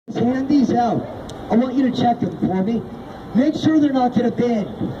hand these out. I want you to check them for me. Make sure they're not going to bend,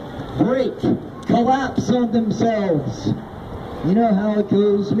 break, collapse on themselves. You know how it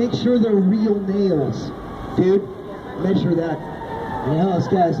goes. Make sure they're real nails. Dude, measure that. You know how us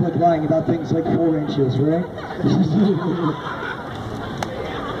guys look lying about things like 4 inches, right?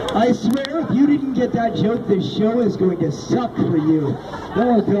 I swear, if you didn't get that joke, this show is going to suck for you.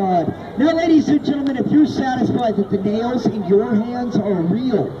 Oh, God. Now, ladies and gentlemen, if you're satisfied that the nails in your hands are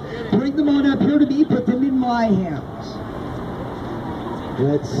real, bring them on up here to me, put them in my hands.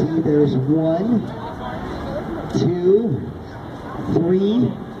 Let's see, there's 1, 2,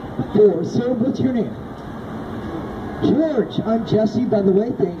 3, 4. Sir, what's your name? George. I'm Jesse, by the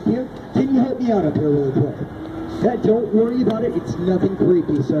way, thank you. Can you help me out up here really quick? Don't worry about it, it's nothing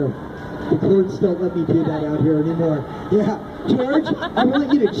creepy, sir. The courts don't let me do that out here anymore. Yeah, George, I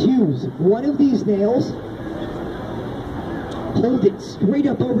want you to choose one of these nails. Hold it straight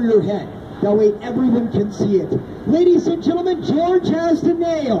up over your head. That way everyone can see it. Ladies and gentlemen, George has the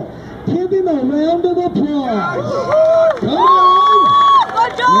nail. Give him a round of applause. Come on.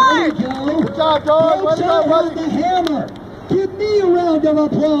 Good George. There we go. Good job, George. Folks out with the hammer. Give me a round of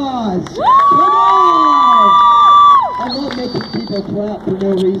applause. Woo! Come on. I love making people clap for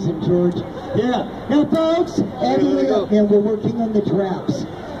no reason, George. Yeah. Now, folks, and we're working on the traps.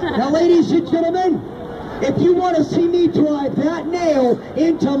 Now, ladies and gentlemen, if you want to see me drive that nail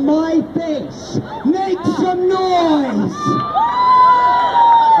into my face, make some noise.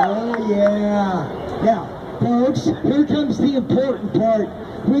 Oh, yeah. Now, folks, here comes the important part.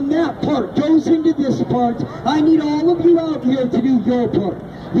 When that part goes into this part, I need all of you out here to do your part.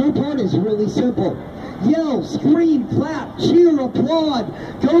 Your part is really simple. Yell, scream, clap, cheer, applaud.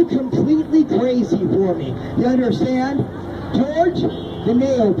 Go completely crazy for me. You understand? George, the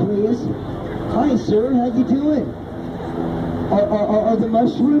nail, please. Hi, sir. How you doing? Are the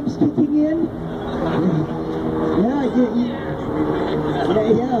mushrooms kicking in?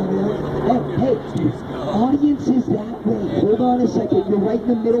 Yeah, man. Oh, hey, audience is that way. Hold on a second. You're right in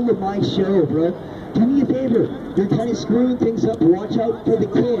the middle of my show, bro. Do me a favor. You're kind of screwing things up. Watch out for the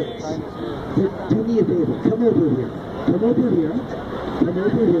kids. Do me a favor. Come over here. Come over here. Come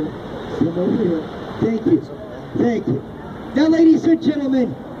over here. Come over here. Thank you. Thank you. Now, ladies and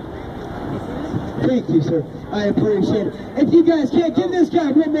gentlemen. Thank you, sir. I appreciate it. If you guys can't give this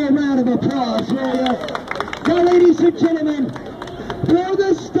guy one more round of applause, right? Now, ladies and gentlemen, for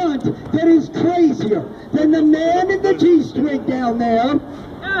the stunt that is crazier than the man in the G-string down there.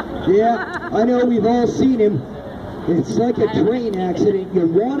 Yeah, I know we've all seen him. It's like a train accident. You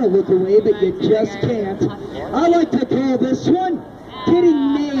want to look away, but you just can't. I like to call this one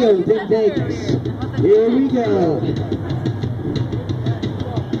getting nailed in Vegas. Here we go.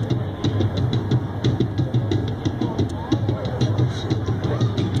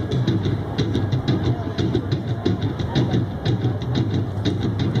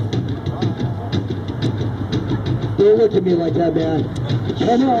 Don't look at me like that, man.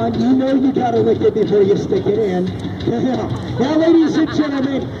 Come on, you know you gotta lick it before you stick it in. Now, ladies and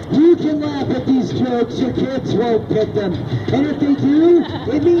gentlemen, you can laugh at these jokes. Your kids won't get them. And if they do,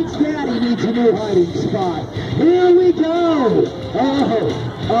 it means Daddy needs a new hiding spot. Here we go.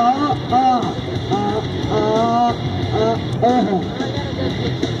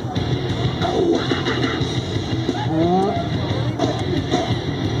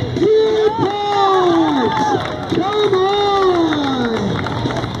 Come on!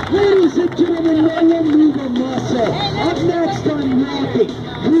 Ladies and gentlemen, no one move a muscle. Up next on Rocky,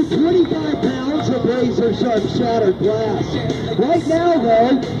 with 25 pounds of razor sharp shattered glass. Right now,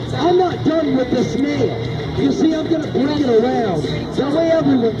 though, I'm not done with this nail. You see, I'm going to bring it around. That way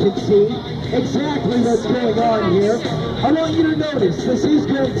everyone can see exactly what's going on here. I want you to notice, this is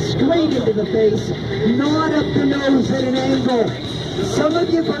going straight into the face, not up the nose at an angle. Some of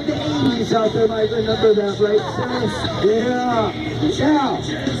you from the 80s out there might remember that, right? Yeah. Now,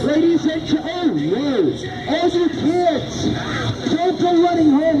 ladies and gentlemen, all you kids, don't go running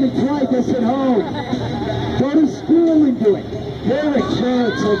home and try this at home. Go to school and do it. Your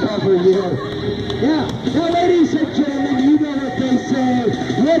insurance will cover you. Yeah. Now, ladies and gentlemen, you know what they say.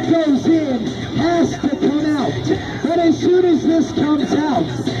 What goes in has to come out. But as soon as this comes out,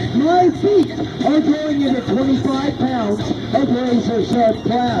 my feet are going into 25 pounds of razor sharp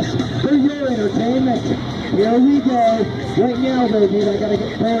glass for your entertainment. Here we go. Right now, baby, I gotta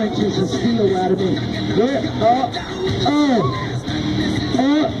get 4 inches of steel out of me. Here,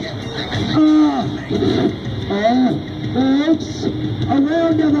 folks, a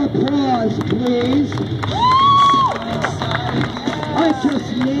round of applause, please. I just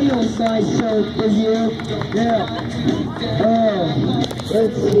nailed myself for you. Yeah.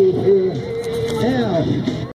 Let's see here. Now,